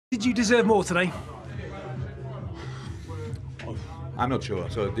Did you deserve more today? I'm not sure.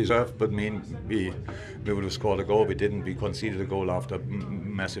 So deserved, but mean we would have scored a goal. We didn't. We conceded a goal after a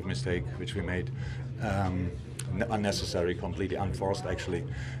massive mistake which we made, unnecessary, completely unforced actually.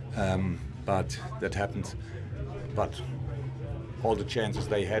 But that happened. But all the chances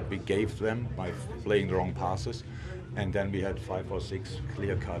they had, we gave them by playing the wrong passes. And then we had 5 or 6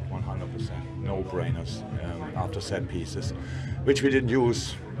 clear-cut, 100% no-brainers after set pieces, which we didn't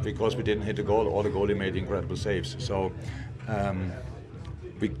use because we didn't hit the goal, or the goalie made incredible saves. So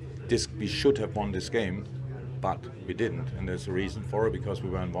we should have won this game, but we didn't, and there's a reason for it, because we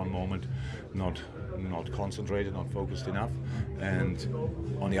were in one moment not concentrated, not focused enough, and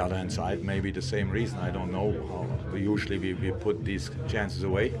on the other hand side, maybe the same reason. I don't know how. Usually we put these chances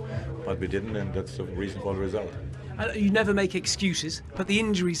away, but we didn't, and that's the reason for the result. You never make excuses, but the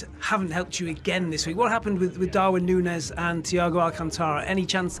injuries haven't helped you again this week. What happened with Darwin Núñez and Thiago Alcantara? Any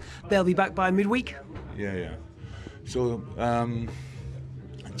chance they'll be back by midweek? Yeah. So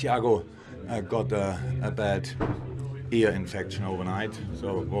Thiago got a bad ear infection overnight,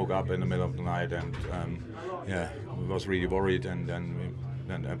 so woke up in the middle of the night and was really worried, and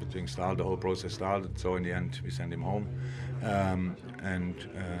then everything started, the whole process started. So in the end we sent him home, and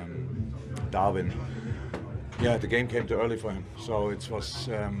Darwin, the game came too early for him, so it was.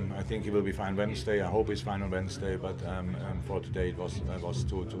 I think he will be fine Wednesday. I hope he's fine on Wednesday, but for today it was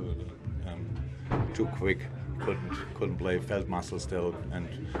too quick. Couldn't play, felt muscle still, and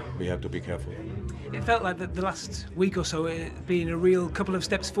we have to be careful. It felt like the last week or so it being a real couple of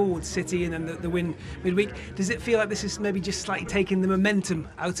steps forward, City and then the win midweek. Does it feel like this is maybe just slightly taking the momentum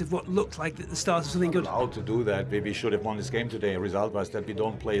out of what looked like the start of something good? Allowed to do that. We should have won this game today. Result was that we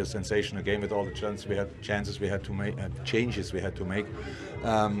don't play a sensational game with all the chances we had to make, changes we had to make.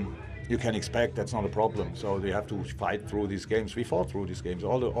 You can expect that's not a problem. So we have to fight through these games. We fought through these games.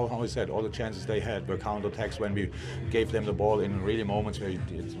 How I said, all the chances they had were counter-attacks when we gave them the ball in really moments where you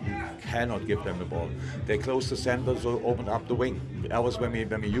cannot give them the ball. They closed the center, so opened up the wing. That was when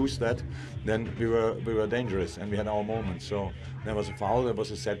we used that, then we were dangerous, and we had our moments. So there was a foul, there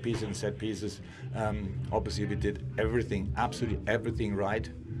was a set piece, and set pieces. Obviously, we did everything, absolutely everything right,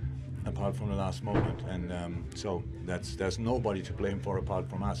 apart from the last moment, and so there's nobody to blame for apart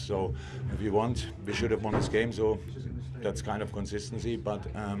from us. So if you want, we should have won this game, so that's kind of consistency, but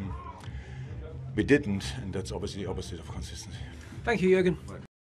we didn't, and that's obviously opposite of consistency. Thank you, Jürgen.